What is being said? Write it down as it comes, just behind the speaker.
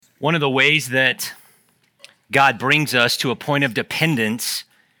One of the ways that God brings us to a point of dependence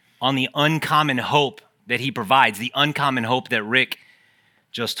on the uncommon hope that he provides, the uncommon hope that Rick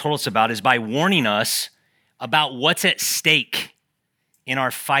just told us about, is by warning us about what's at stake in our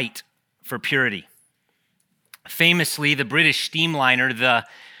fight for purity. Famously, the British steamliner, the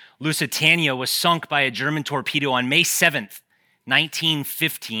Lusitania, was sunk by a German torpedo on May 7th,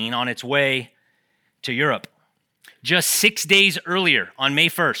 1915, on its way to Europe. Just 6 days earlier, on May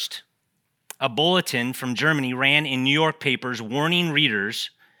 1st, a bulletin from Germany ran in New York papers warning readers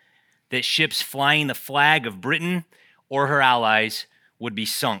that ships flying the flag of Britain or her allies would be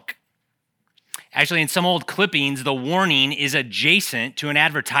sunk. Actually, in some old clippings, the warning is adjacent to an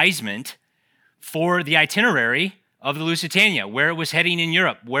advertisement for the itinerary of the Lusitania, where it was heading in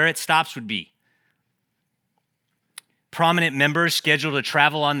Europe, where its stops would be. Prominent members scheduled to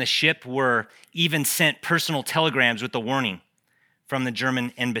travel on the ship were even sent personal telegrams with the warning from the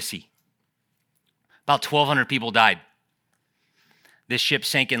German embassy. About 1,200 people died. This ship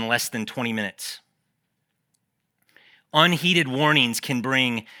sank in less than 20 minutes. Unheeded warnings can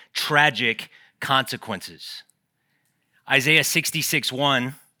bring tragic consequences. Isaiah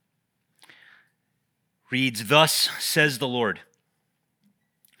 66:1 reads, "Thus says the Lord,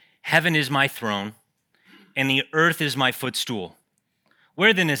 heaven is my throne, and the earth is my footstool.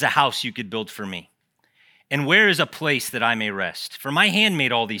 Where then is a house you could build for me? And where is a place that I may rest? For my hand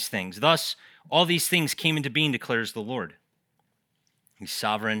made all these things. Thus all these things came into being, declares the Lord." He's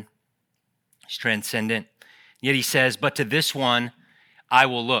sovereign. He's transcendent. Yet he says, "But to this one I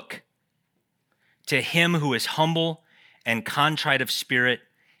will look, to him who is humble and contrite of spirit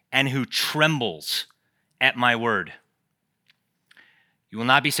and who trembles at my word." You will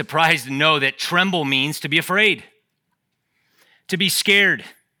not be surprised to know that tremble means to be afraid, to be scared.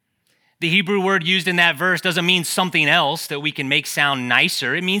 The Hebrew word used in that verse doesn't mean something else that we can make sound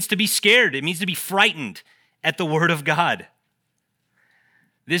nicer. It means to be scared. It means to be frightened at the word of God.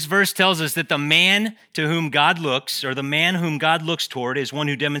 This verse tells us that the man to whom God looks, or the man whom God looks toward, is one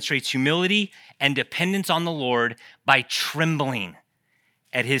who demonstrates humility and dependence on the Lord by trembling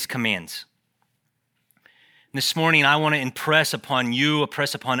at his commands. This morning, I want to impress upon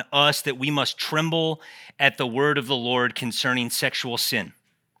us that we must tremble at the word of the Lord concerning sexual sin,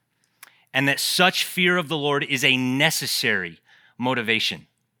 and that such fear of the Lord is a necessary motivation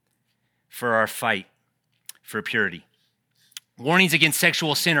for our fight for purity. Warnings against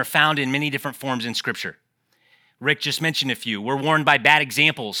sexual sin are found in many different forms in Scripture. Rick just mentioned a few. We're warned by bad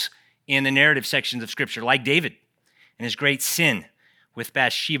examples in the narrative sections of Scripture, like David and his great sin with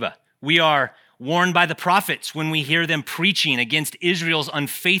Bathsheba. We are warned by the prophets when we hear them preaching against Israel's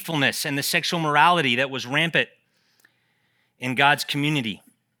unfaithfulness and the sexual morality that was rampant in God's community.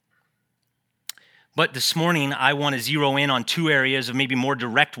 But this morning, I want to zero in on two areas of maybe more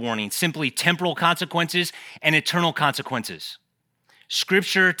direct warning, simply temporal consequences and eternal consequences.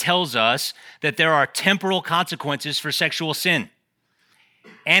 Scripture tells us that there are temporal consequences for sexual sin,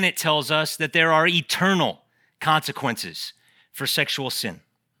 and it tells us that there are eternal consequences for sexual sin.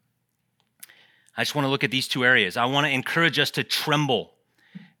 I just want to look at these two areas. I want to encourage us to tremble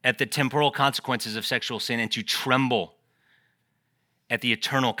at the temporal consequences of sexual sin and to tremble at the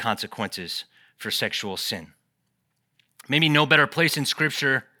eternal consequences for sexual sin. Maybe no better place in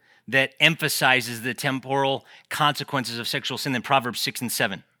Scripture that emphasizes the temporal consequences of sexual sin than Proverbs 6 and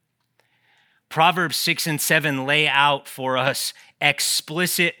 7. Proverbs 6 and 7 lay out for us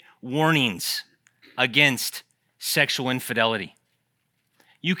explicit warnings against sexual infidelity.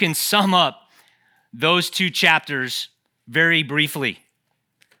 You can sum up those two chapters very briefly.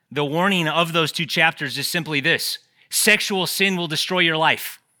 The warning of those two chapters is simply this: sexual sin will destroy your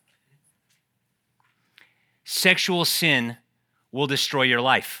life. Sexual sin will destroy your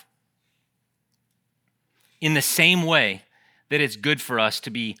life. In the same way that it's good for us to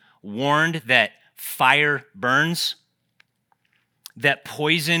be warned that fire burns, that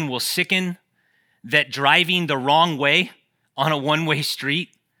poison will sicken, that driving the wrong way on a one-way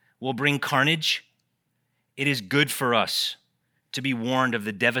street will bring carnage, it is good for us to be warned of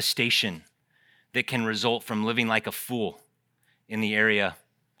the devastation that can result from living like a fool in the area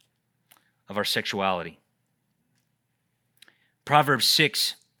of our sexuality. Proverbs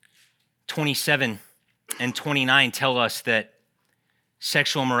 6, 27 and 29 tell us that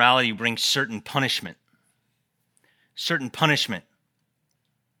sexual immorality brings certain punishment. Certain punishment.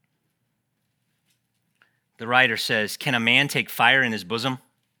 The writer says, "Can a man take fire in his bosom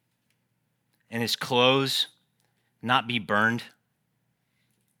and his clothes not be burned?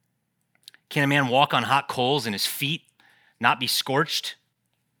 Can a man walk on hot coals and his feet not be scorched?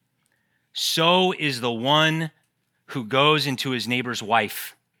 So is the one who goes into his neighbor's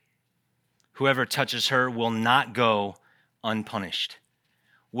wife Whoever touches her will not go unpunished.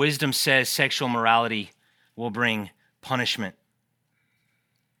 Wisdom says sexual morality will bring punishment.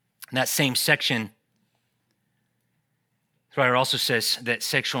 In that same section, the writer also says that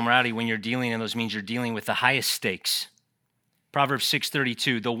sexual morality, when you're dealing in those, means you're dealing with the highest stakes. Proverbs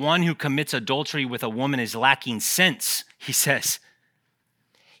 6:32, the one who commits adultery with a woman is lacking sense, he says.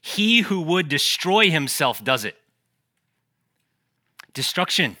 He who would destroy himself does it.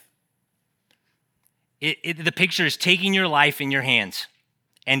 Destruction. The picture is taking your life in your hands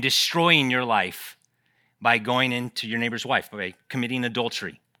and destroying your life by going into your neighbor's wife, by committing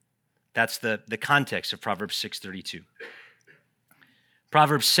adultery. That's the context of Proverbs 6:32.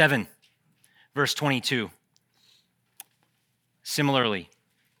 Proverbs 7, verse 22. Similarly,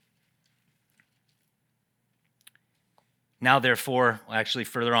 now therefore, actually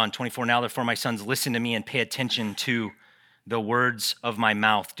further on, 24, now therefore, my sons, listen to me and pay attention to the words of my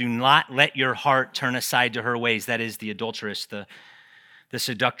mouth. Do not let your heart turn aside to her ways. That is the adulteress, the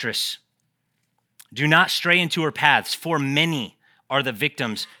seductress. Do not stray into her paths, for many are the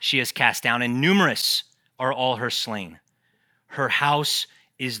victims she has cast down, and numerous are all her slain. Her house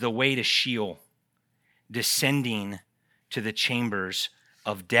is the way to Sheol, descending to the chambers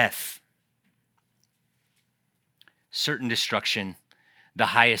of death. Certain destruction, the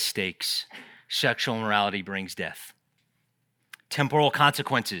highest stakes, sexual immorality brings death. Temporal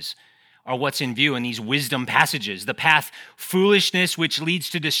consequences are what's in view in these wisdom passages. The path, foolishness, which leads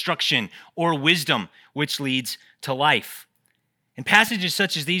to destruction, or wisdom, which leads to life. And passages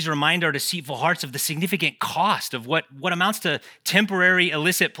such as these remind our deceitful hearts of the significant cost of what amounts to temporary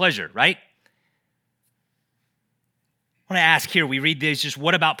illicit pleasure, right? I want to ask here, we read this, just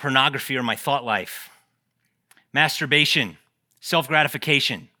what about pornography or my thought life? Masturbation,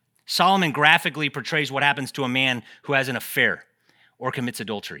 self-gratification. Solomon graphically portrays what happens to a man who has an affair or commits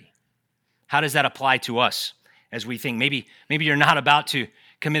adultery. How does that apply to us as we think, maybe you're not about to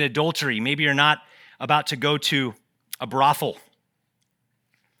commit adultery, maybe you're not about to go to a brothel?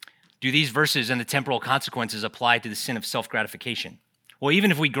 Do these verses and the temporal consequences apply to the sin of self-gratification? Well,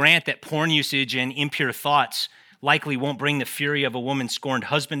 even if we grant that porn usage and impure thoughts likely won't bring the fury of a woman's scorned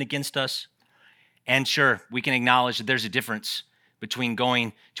husband against us, and sure, we can acknowledge that there's a difference between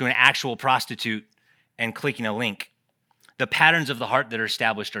going to an actual prostitute and clicking a link. The patterns of the heart that are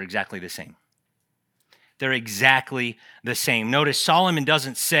established are exactly the same. They're exactly the same. Notice Solomon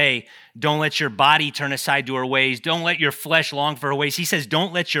doesn't say, don't let your body turn aside to her ways. Don't let your flesh long for her ways. He says,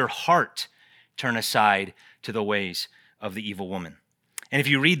 don't let your heart turn aside to the ways of the evil woman. And if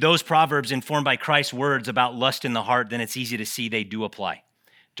you read those proverbs informed by Christ's words about lust in the heart, then it's easy to see they do apply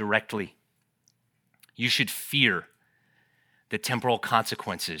directly. You should fear the temporal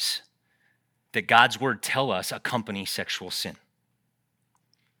consequences that God's word tell us accompany sexual sin.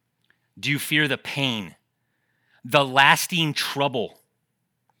 Do you fear the pain, the lasting trouble,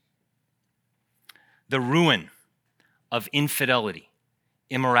 the ruin of infidelity,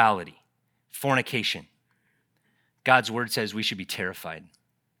 immorality, fornication? God's word says we should be terrified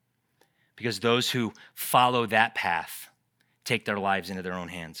because those who follow that path take their lives into their own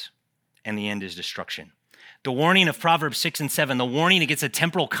hands, and the end is destruction. The warning of Proverbs 6 and 7, the warning against the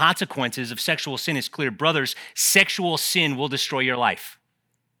temporal consequences of sexual sin is clear. Brothers, sexual sin will destroy your life.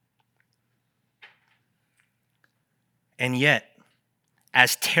 And yet,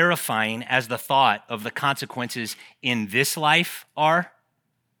 as terrifying as the thought of the consequences in this life are,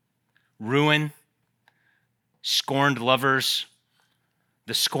 ruin, scorned lovers,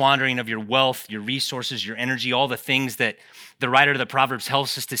 the squandering of your wealth, your resources, your energy, all the things that the writer of the Proverbs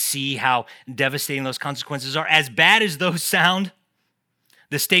helps us to see how devastating those consequences are. As bad as those sound,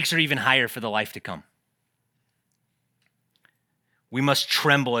 the stakes are even higher for the life to come. We must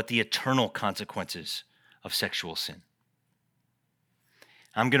tremble at the eternal consequences of sexual sin.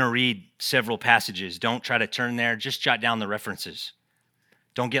 I'm going to read several passages. Don't try to turn there. Just jot down the references.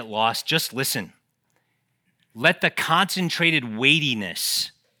 Don't get lost. Just listen. Let the concentrated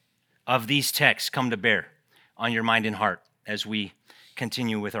weightiness of these texts come to bear on your mind and heart as we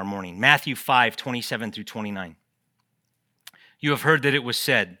continue with our morning. Matthew 5, 27 through 29. You have heard that it was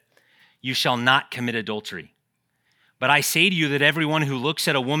said, you shall not commit adultery. But I say to you that everyone who looks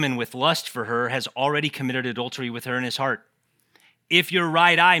at a woman with lust for her has already committed adultery with her in his heart. If your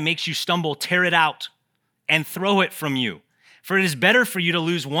right eye makes you stumble, tear it out and throw it from you. For it is better for you to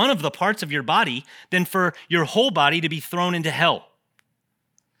lose one of the parts of your body than for your whole body to be thrown into hell.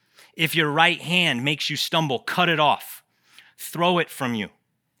 If your right hand makes you stumble, cut it off, throw it from you.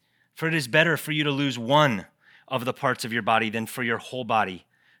 For it is better for you to lose one of the parts of your body than for your whole body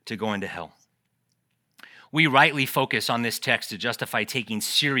to go into hell. We rightly focus on this text to justify taking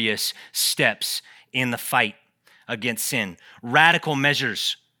serious steps in the fight against sin. Radical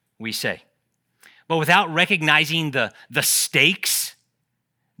measures, we say. But without recognizing the stakes,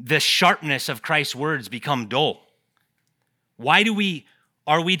 the sharpness of Christ's words become dull. Why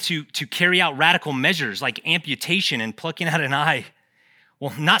are we to carry out radical measures like amputation and plucking out an eye?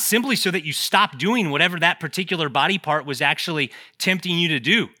 Well, not simply so that you stop doing whatever that particular body part was actually tempting you to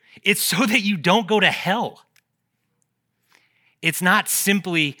do. It's so that you don't go to hell. It's not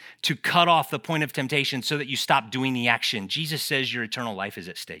simply to cut off the point of temptation so that you stop doing the action. Jesus says your eternal life is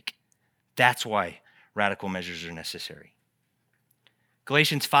at stake. That's why radical measures are necessary.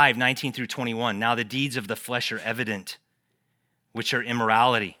 Galatians 5:19 through 21. Now the deeds of the flesh are evident, which are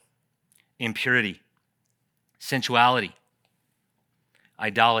immorality, impurity, sensuality,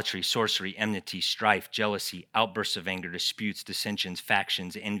 idolatry, sorcery, enmity, strife, jealousy, outbursts of anger, disputes, dissensions,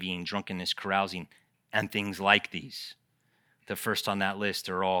 factions, envying, drunkenness, carousing, and things like these. The first on that list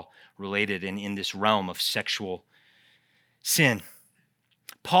are all related and in this realm of sexual sin.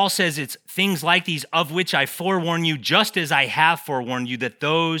 Paul says it's things like these of which I forewarn you, just as I have forewarned you, that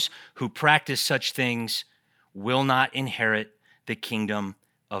those who practice such things will not inherit the kingdom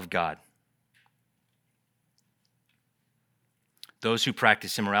of God. Those who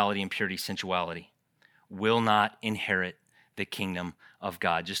practice immorality, impurity, sensuality will not inherit the kingdom of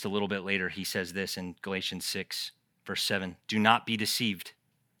God. Just a little bit later, he says this in Galatians 6, verse 7. Do not be deceived.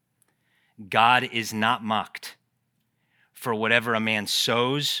 God is not mocked. For whatever a man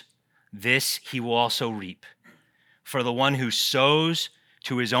sows, this he will also reap. For the one who sows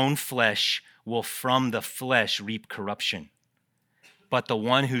to his own flesh will from the flesh reap corruption. But the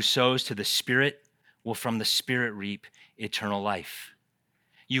one who sows to the Spirit will from the Spirit reap eternal life.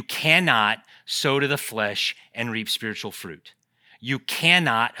 You cannot sow to the flesh and reap spiritual fruit. You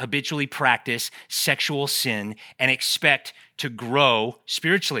cannot habitually practice sexual sin and expect to grow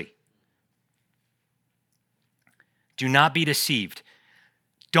spiritually. Do not be deceived.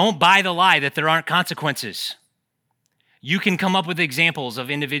 Don't buy the lie that there aren't consequences. You can come up with examples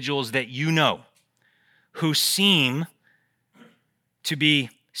of individuals that you know who seem to be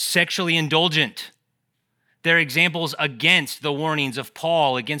sexually indulgent. They're examples against the warnings of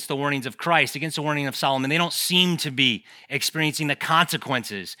Paul, against the warnings of Christ, against the warning of Solomon. They don't seem to be experiencing the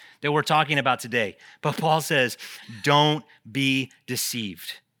consequences that we're talking about today. But Paul says, don't be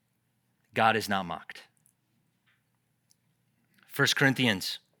deceived. God is not mocked. 1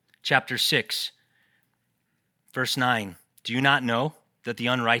 Corinthians chapter 6, verse 9. Do you not know that the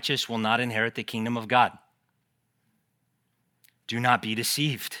unrighteous will not inherit the kingdom of God? Do not be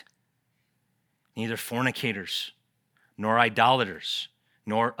deceived. Neither fornicators, nor idolaters,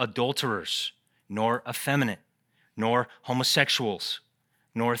 nor adulterers, nor effeminate, nor homosexuals,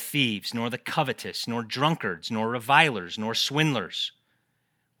 nor thieves, nor the covetous, nor drunkards, nor revilers, nor swindlers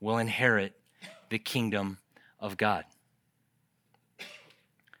will inherit the kingdom of God.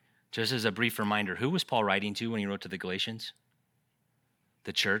 Just as a brief reminder, who was Paul writing to when he wrote to the Galatians?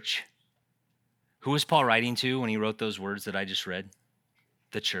 The church. Who was Paul writing to when he wrote those words that I just read?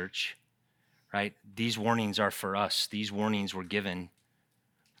 The church, right? These warnings are for us. These warnings were given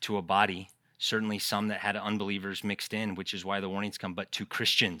to a body, certainly some that had unbelievers mixed in, which is why the warnings come, but to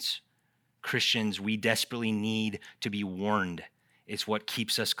Christians. Christians, we desperately need to be warned. It's what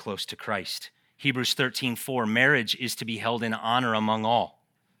keeps us close to Christ. Hebrews 13:4, marriage is to be held in honor among all,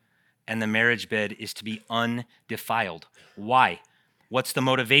 and the marriage bed is to be undefiled. Why? What's the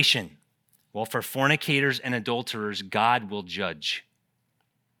motivation? Well, for fornicators and adulterers, God will judge.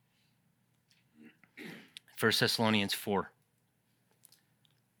 1 Thessalonians 4.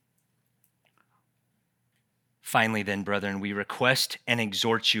 Finally then, brethren, we request and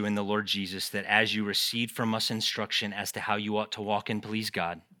exhort you in the Lord Jesus that as you received from us instruction as to how you ought to walk and please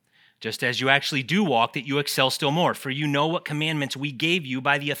God, just as you actually do walk, that you excel still more. For you know what commandments we gave you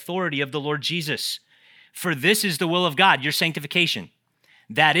by the authority of the Lord Jesus. For this is the will of God, your sanctification.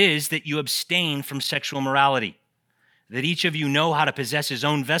 That is, that you abstain from sexual immorality, that each of you know how to possess his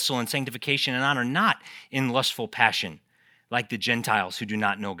own vessel in sanctification and honor, not in lustful passion, like the Gentiles who do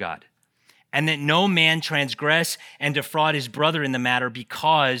not know God. And that no man transgress and defraud his brother in the matter,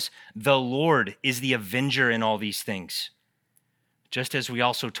 because the Lord is the avenger in all these things. Just as we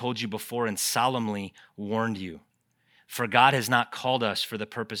also told you before and solemnly warned you. For God has not called us for the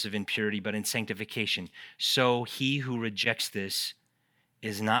purpose of impurity, but in sanctification. So he who rejects this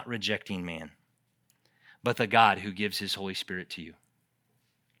is not rejecting man, but the God who gives his Holy Spirit to you.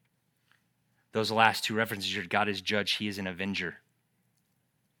 Those last two references here, God is judge, he is an avenger.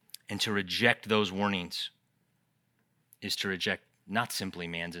 And to reject those warnings is to reject not simply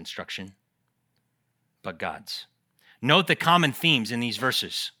man's instruction, but God's. Note the common themes in these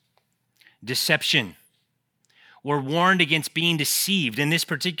verses. Deception. We're warned against being deceived in this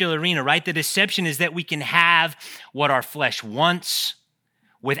particular arena, right? The deception is that we can have what our flesh wants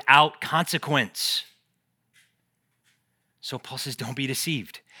without consequence. So Paul says, don't be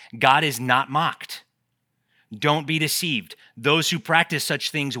deceived. God is not mocked. Don't be deceived. Those who practice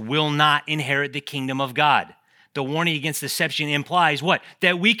such things will not inherit the kingdom of God. The warning against deception implies what?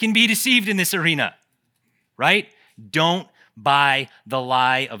 That we can be deceived in this arena, right? Don't buy the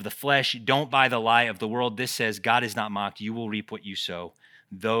lie of the flesh. Don't buy the lie of the world. This says God is not mocked. You will reap what you sow.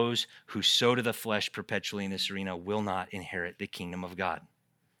 Those who sow to the flesh perpetually in this arena will not inherit the kingdom of God.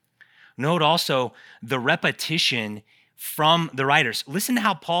 Note also the repetition from the writers. Listen to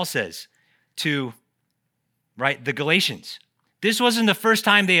how Paul says to, right, the Galatians. This wasn't the first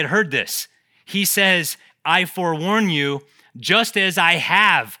time they had heard this. He says, I forewarn you, just as I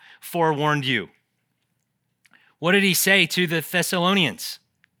have forewarned you. What did he say to the Thessalonians?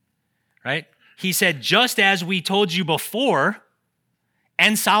 Right? He said, just as we told you before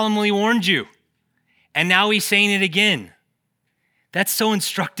and solemnly warned you. And now he's saying it again. That's so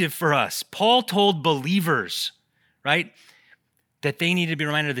instructive for us. Paul told believers, right, that they need to be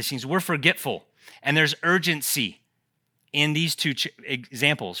reminded of these things. We're forgetful, and there's urgency in these two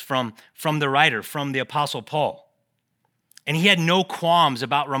examples from the writer, from the Apostle Paul. And he had no qualms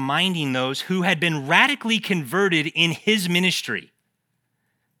about reminding those who had been radically converted in his ministry,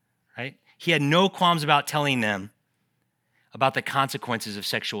 right? He had no qualms about telling them about the consequences of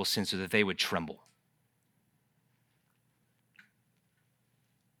sexual sin so that they would tremble.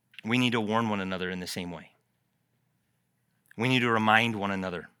 We need to warn one another in the same way. We need to remind one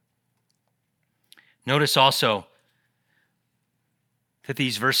another. Notice also that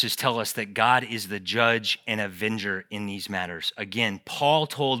these verses tell us that God is the judge and avenger in these matters. Again, Paul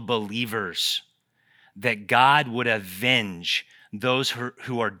told believers that God would avenge those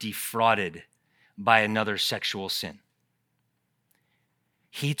who are defrauded by another sexual sin.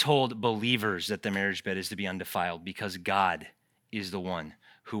 He told believers that the marriage bed is to be undefiled because God is the one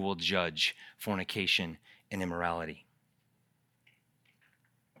who will judge fornication and immorality.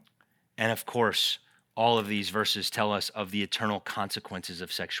 And of course, all of these verses tell us of the eternal consequences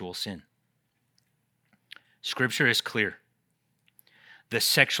of sexual sin. Scripture is clear. The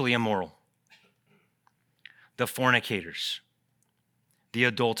sexually immoral, the fornicators, the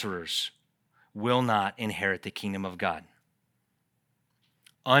adulterers will not inherit the kingdom of God.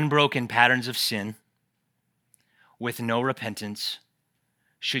 Unbroken patterns of sin with no repentance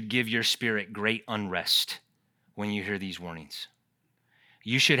should give your spirit great unrest when you hear these warnings.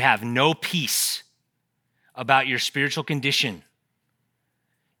 You should have no peace about your spiritual condition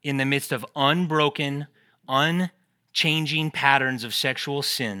in the midst of unbroken, unchanging patterns of sexual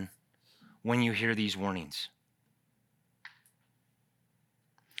sin when you hear these warnings.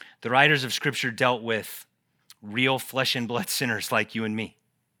 The writers of Scripture dealt with real flesh and blood sinners like you and me.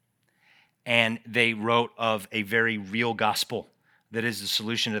 And they wrote of a very real gospel that is the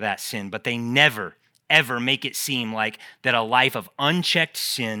solution to that sin. But they never, ever make it seem like that a life of unchecked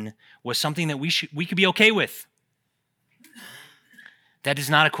sin was something that we could be okay with. That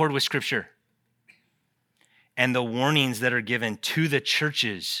does not accord with Scripture. And the warnings that are given to the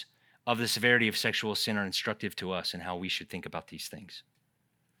churches of the severity of sexual sin are instructive to us and how we should think about these things.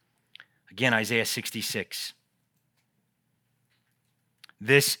 Again, Isaiah 66.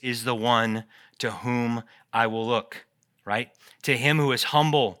 This is the one to whom I will look, right? To him who is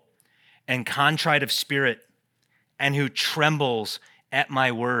humble and contrite of spirit and who trembles at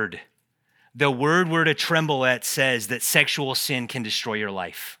my word. The word we're to tremble at says that sexual sin can destroy your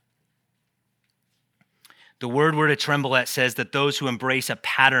life. The word we're to tremble at says that those who embrace a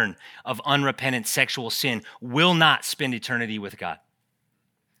pattern of unrepentant sexual sin will not spend eternity with God.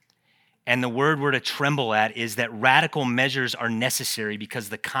 And the word we're to tremble at is that radical measures are necessary because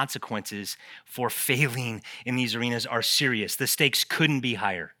the consequences for failing in these arenas are serious. The stakes couldn't be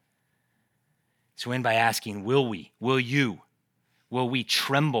higher. So end by asking, will we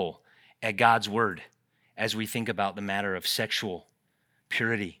tremble at God's word as we think about the matter of sexual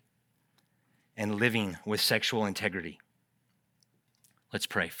purity and living with sexual integrity? Let's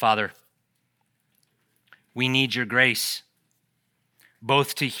pray. Father, we need your grace,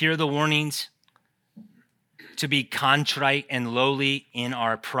 both to hear the warnings, to be contrite and lowly in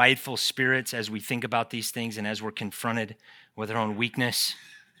our prideful spirits as we think about these things and as we're confronted with our own weakness,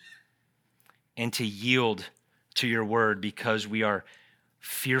 and to yield to your word because we are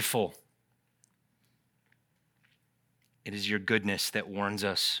fearful. It is your goodness that warns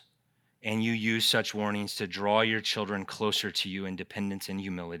us, and you use such warnings to draw your children closer to you in dependence and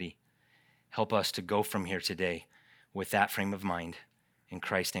humility. Help us to go from here today with that frame of mind. In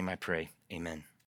Christ's name I pray, amen.